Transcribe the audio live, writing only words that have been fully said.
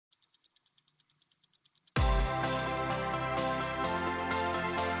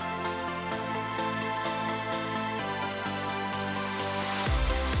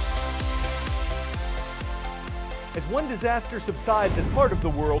As one disaster subsides in part of the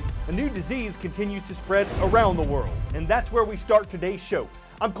world, a new disease continues to spread around the world. And that's where we start today's show.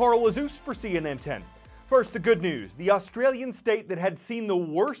 I'm Carl Azuz for CNN 10. First, the good news. The Australian state that had seen the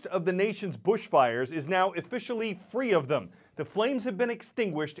worst of the nation's bushfires is now officially free of them. The flames have been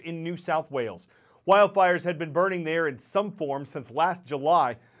extinguished in New South Wales. Wildfires had been burning there in some form since last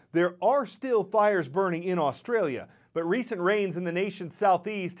July. There are still fires burning in Australia, but recent rains in the nation's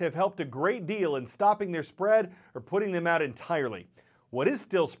southeast have helped a great deal in stopping their spread or putting them out entirely. What is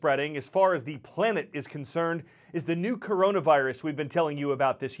still spreading, as far as the planet is concerned, is the new coronavirus we've been telling you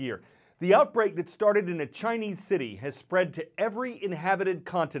about this year. The outbreak that started in a Chinese city has spread to every inhabited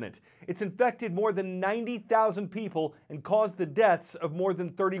continent. It's infected more than 90,000 people and caused the deaths of more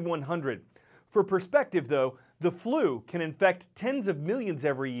than 3,100. For perspective, though, the flu can infect tens of millions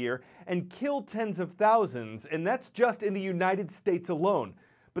every year and kill tens of thousands, and that's just in the United States alone.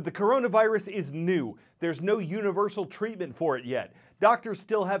 But the coronavirus is new. There's no universal treatment for it yet. Doctors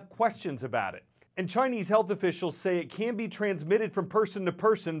still have questions about it. And Chinese health officials say it can be transmitted from person to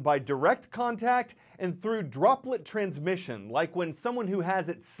person by direct contact and through droplet transmission, like when someone who has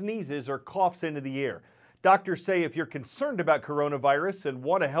it sneezes or coughs into the air. Doctors say if you're concerned about coronavirus and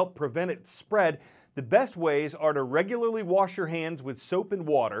want to help prevent its spread, the best ways are to regularly wash your hands with soap and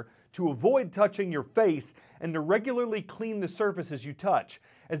water, to avoid touching your face, and to regularly clean the surfaces you touch.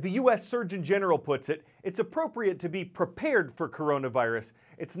 As the U.S. Surgeon General puts it, it's appropriate to be prepared for coronavirus.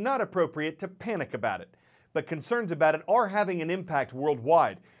 It's not appropriate to panic about it. But concerns about it are having an impact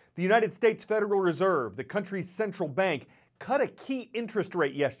worldwide. The United States Federal Reserve, the country's central bank, cut a key interest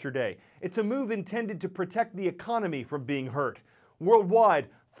rate yesterday. It's a move intended to protect the economy from being hurt. Worldwide,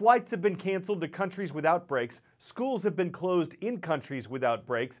 flights have been canceled to countries with outbreaks. Schools have been closed in countries with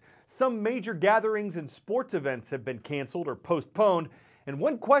outbreaks. Some major gatherings and sports events have been canceled or postponed. And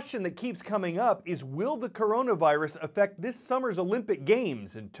one question that keeps coming up is, will the coronavirus affect this summer's Olympic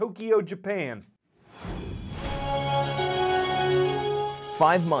Games in Tokyo, Japan?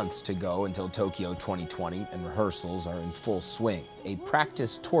 5 months to go until Tokyo 2020, and rehearsals are in full swing. A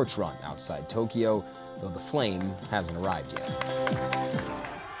practice torch run outside Tokyo, though the flame hasn't arrived yet.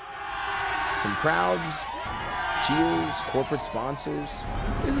 Some crowds, cheers, corporate sponsors.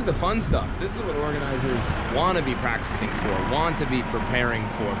 This is the fun stuff. This is what organizers want to be practicing for, want to be preparing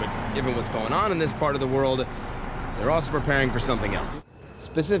for. But given what's going on in this part of the world, they're also preparing for something else.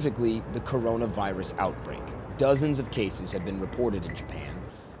 Specifically, the coronavirus outbreak. Dozens of cases have been reported in Japan.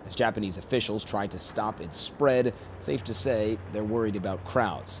 As Japanese officials try to stop its spread, safe to say they're worried about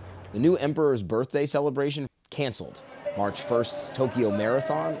crowds. The new emperor's birthday celebration canceled. March 1st's Tokyo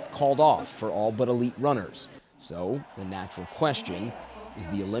Marathon called off for all but elite runners. So the natural question, is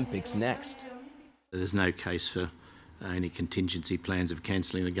the Olympics next? There's no case for any contingency plans of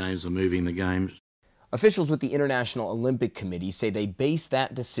cancelling the games or moving the games. Officials with the International Olympic Committee say they base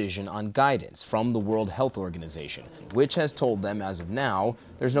that decision on guidance from the World Health Organization, which has told them as of now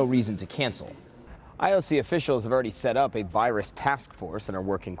there's no reason to cancel. IOC officials have already set up a virus task force and are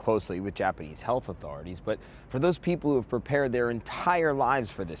working closely with Japanese health authorities. But for those people who have prepared their entire lives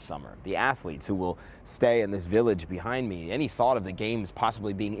for this summer, the athletes who will stay in this village behind me, any thought of the games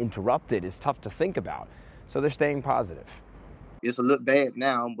possibly being interrupted is tough to think about. So they're staying positive. It's a little bad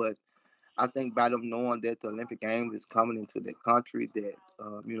now, but I think by them knowing that the Olympic Games is coming into their country, that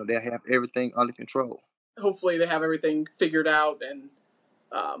they'll have everything under control. Hopefully they have everything figured out, and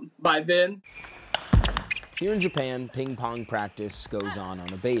by then. Here in Japan, ping pong practice goes on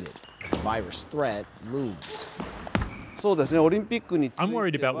unabated. The virus threat looms. I'm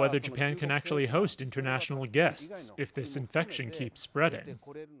worried about whether Japan can actually host international guests if this infection keeps spreading.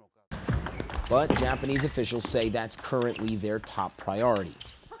 But Japanese officials say that's currently their top priority.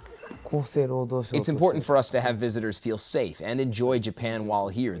 It's important for us to have visitors feel safe and enjoy Japan while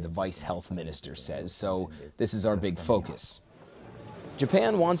here, the vice health minister says, so this is our big focus.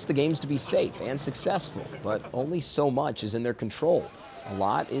 Japan wants the games to be safe and successful, but only so much is in their control. A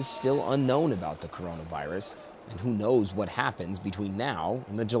lot is still unknown about the coronavirus, and who knows what happens between now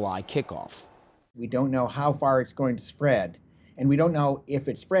and the July kickoff. We don't know how far it's going to spread, and we don't know if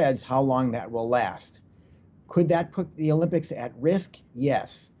it spreads, how long that will last. Could that put the Olympics at risk?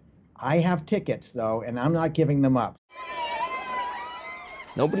 Yes. I have tickets, though, and I'm not giving them up.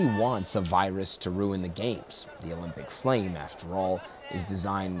 Nobody wants a virus to ruin the games. The Olympic flame, after all, is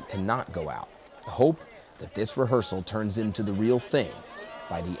designed to not go out. The hope that this rehearsal turns into the real thing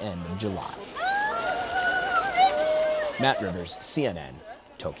by the end of July. Matt Rivers, CNN,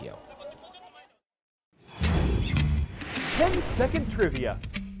 Tokyo. 10-second trivia.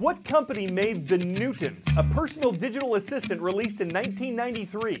 What company made the Newton, a personal digital assistant released in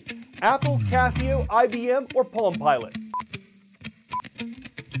 1993? Apple, Casio, IBM, or Palm Pilot?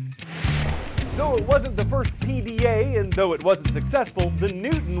 Though it wasn't the first PDA, and though it wasn't successful, the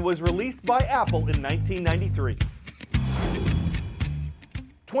Newton was released by Apple in 1993.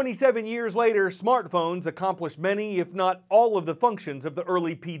 27 years later, smartphones accomplished many, if not all, of the functions of the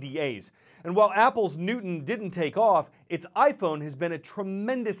early PDAs. And while Apple's Newton didn't take off, its iPhone has been a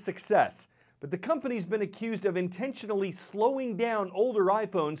tremendous success. But the company's been accused of intentionally slowing down older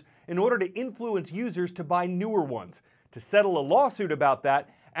iPhones in order to influence users to buy newer ones. To settle a lawsuit about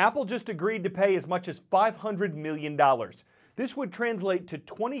that, Apple just agreed to pay as much as $500 million. This would translate to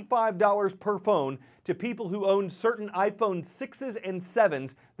 $25 per phone to people who own certain iPhone 6s and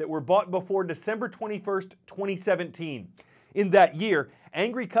 7s that were bought before December 21st, 2017. In that year,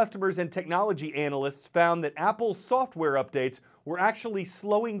 angry customers and technology analysts found that Apple's software updates were actually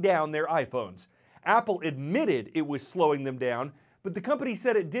slowing down their iPhones. Apple admitted it was slowing them down, but the company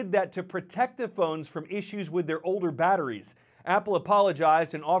said it did that to protect the phones from issues with their older batteries. Apple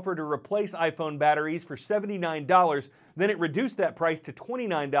apologized and offered to replace iPhone batteries for $79. Then it reduced that price to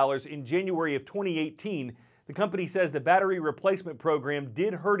 $29 in January of 2018. The company says the battery replacement program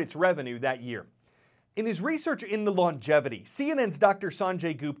did hurt its revenue that year. In his research into longevity, CNN's Dr.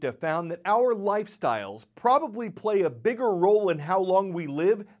 Sanjay Gupta found that our lifestyles probably play a bigger role in how long we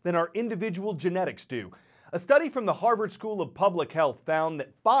live than our individual genetics do. A study from the Harvard School of Public Health found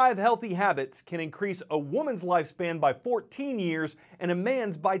that 5 healthy habits can increase a woman's lifespan by 14 years and a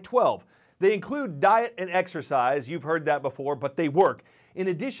man's by 12. They include diet and exercise, you've heard that before, but they work, in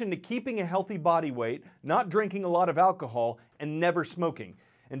addition to keeping a healthy body weight, not drinking a lot of alcohol, and never smoking.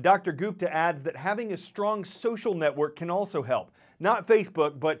 And Dr. Gupta adds that having a strong social network can also help. Not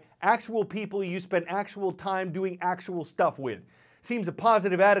Facebook, but actual people you spend actual time doing actual stuff with. Seems a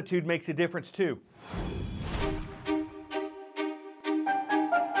positive attitude makes a difference too.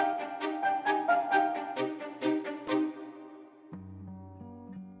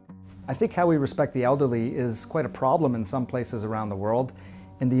 I think how we respect the elderly is quite a problem in some places around the world.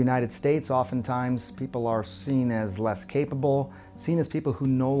 In the United States, oftentimes people are seen as less capable, seen as people who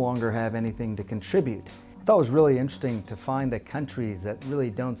no longer have anything to contribute. I thought it was really interesting to find that countries that really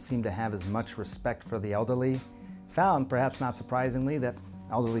don't seem to have as much respect for the elderly found, perhaps not surprisingly, that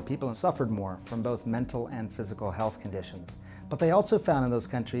elderly people suffered more from both mental and physical health conditions. But they also found in those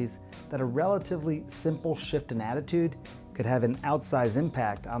countries that a relatively simple shift in attitude could have an outsized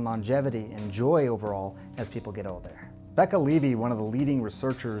impact on longevity and joy overall as people get older. Becca Levy, one of the leading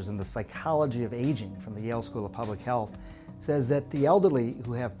researchers in the psychology of aging from the Yale School of Public Health, says that the elderly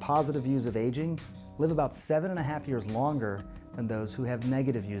who have positive views of aging live about 7.5 years longer than those who have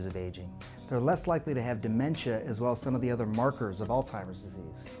negative views of aging. They're less likely to have dementia as well as some of the other markers of Alzheimer's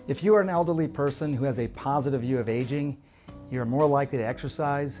disease. If you are an elderly person who has a positive view of aging, you're more likely to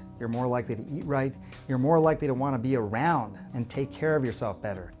exercise, you're more likely to eat right, you're more likely to want to be around and take care of yourself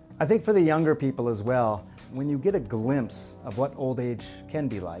better. I think for the younger people as well, when you get a glimpse of what old age can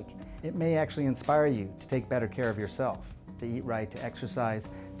be like, it may actually inspire you to take better care of yourself, to eat right, to exercise,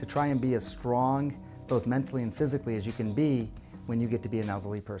 to try and be as strong, both mentally and physically, as you can be when you get to be an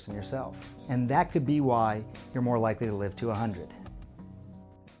elderly person yourself. And that could be why you're more likely to live to 100.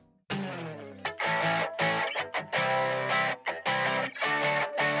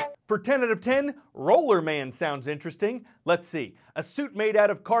 For 10 out of 10, Roller Man sounds interesting. Let's see. A suit made out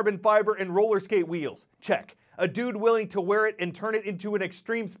of carbon fiber and roller skate wheels. Check. A dude willing to wear it and turn it into an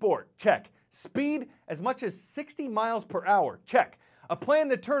extreme sport. Check. Speed as much as 60 miles per hour. Check. A plan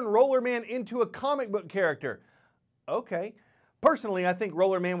to turn Roller Man into a comic book character. Okay. Personally, I think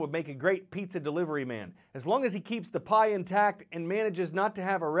Roller Man would make a great pizza delivery man. As long as he keeps the pie intact and manages not to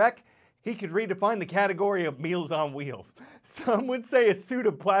have a wreck, he could redefine the category of Meals on Wheels. Some would say a suit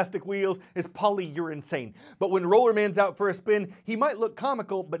of plastic wheels is polyurethane. But when Roller Man's out for a spin, he might look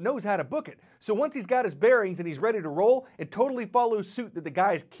comical, but knows how to book it. So once he's got his bearings and he's ready to roll, it totally follows suit that the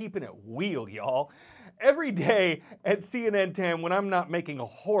guy is keeping it wheel, y'all. Every day at CNN 10, when I'm not making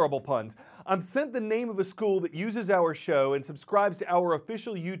horrible puns, I'm sent the name of a school that uses our show and subscribes to our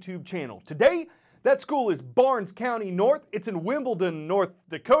official YouTube channel. Today, that school is Barnes County North. It's in Wimbledon, North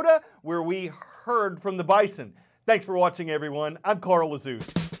Dakota, where we heard from the bison. Thanks for watching, everyone. I'm Carl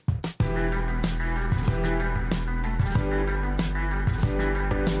Azuz.